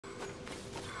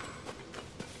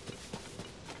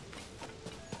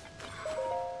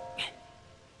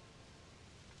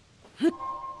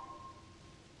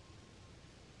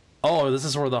Oh, this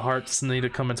is where the hearts need to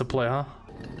come into play, huh?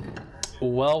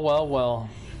 Well, well, well.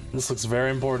 This looks very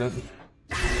important.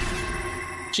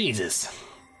 Jesus.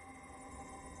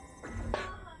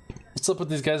 What's up with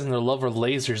these guys and their love of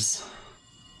lasers?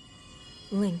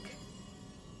 Link,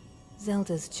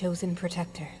 Zelda's chosen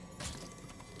protector.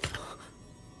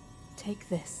 Take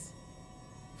this.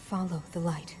 Follow the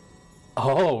light.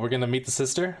 Oh, we're gonna meet the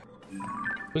sister?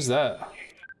 Who's that?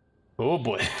 Oh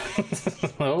boy.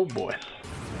 Oh boy.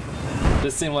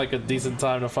 This seemed like a decent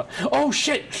time to fight. Oh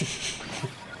shit!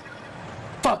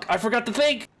 Fuck, I forgot to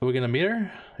think! Are we gonna meet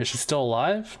her? Is she still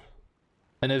alive?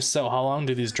 And if so, how long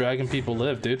do these dragon people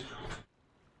live, dude?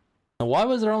 And why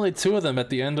was there only 2 of them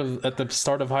at the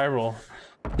start of Hyrule?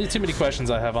 These are too many questions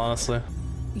I have, honestly.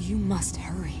 You must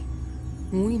hurry.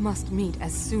 We must meet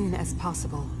as soon as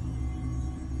possible.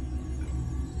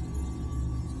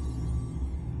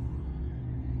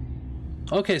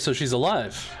 Okay, so she's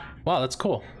alive. Wow, that's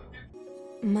cool.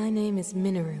 My name is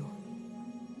Minoru.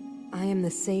 I am the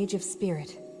Sage of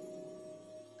Spirit.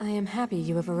 I am happy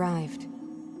you have arrived.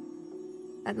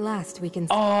 At last we can...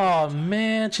 Oh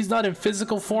man, she's not in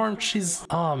physical form. She's...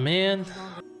 Oh man.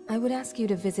 I would ask you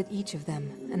to visit each of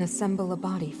them and assemble a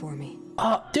body for me.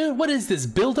 Dude, what is this?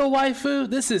 Build-A-Waifu?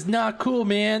 This is not cool,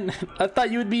 man. I thought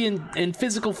you would be in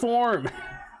physical form.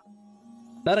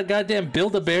 Not a goddamn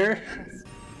Build-A-Bear.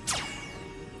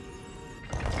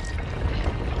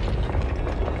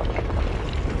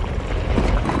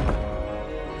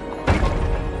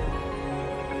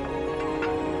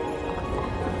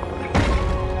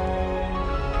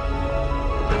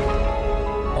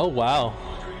 Oh wow.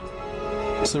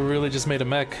 So we really just made a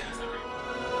mech.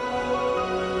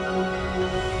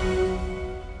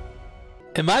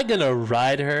 Am I gonna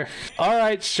ride her?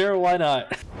 Alright, sure, why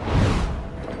not?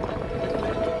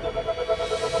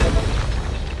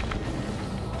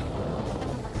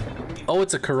 Oh,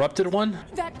 it's a corrupted one?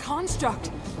 That construct!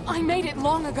 I made it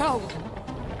long ago!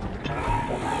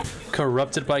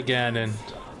 Corrupted by Ganon.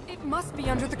 It must be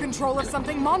under the control of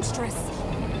something monstrous!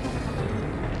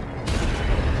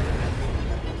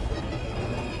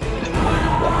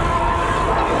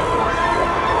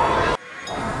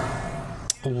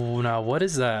 Oh, now what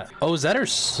is that? Oh, is that her?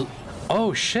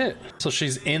 Oh shit! So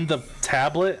she's in the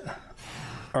tablet?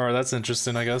 Or that's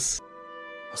interesting, I guess.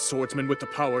 A swordsman with the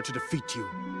power to defeat you,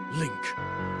 Link.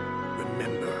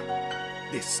 Remember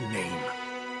this name.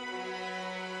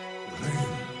 Link.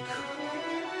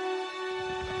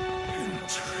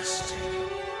 Interesting.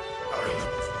 I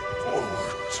look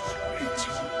forward to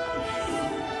meeting you.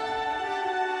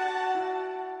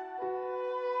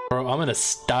 Bro, I'm gonna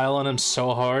style on him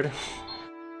so hard.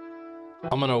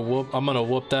 I'm gonna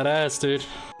whoop that ass, dude.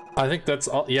 I think that's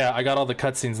all. Yeah, I got all the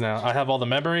cutscenes now. I have all the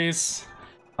memories.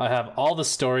 I have all the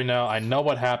story now. I know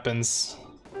what happens.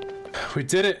 We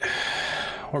did it.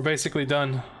 We're basically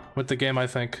done with the game, I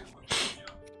think.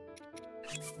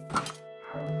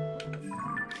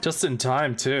 Just in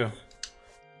time, too.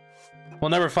 We'll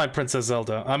never find Princess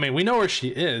Zelda. I mean, we know where she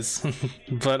is,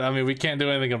 but I mean, we can't do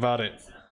anything about it.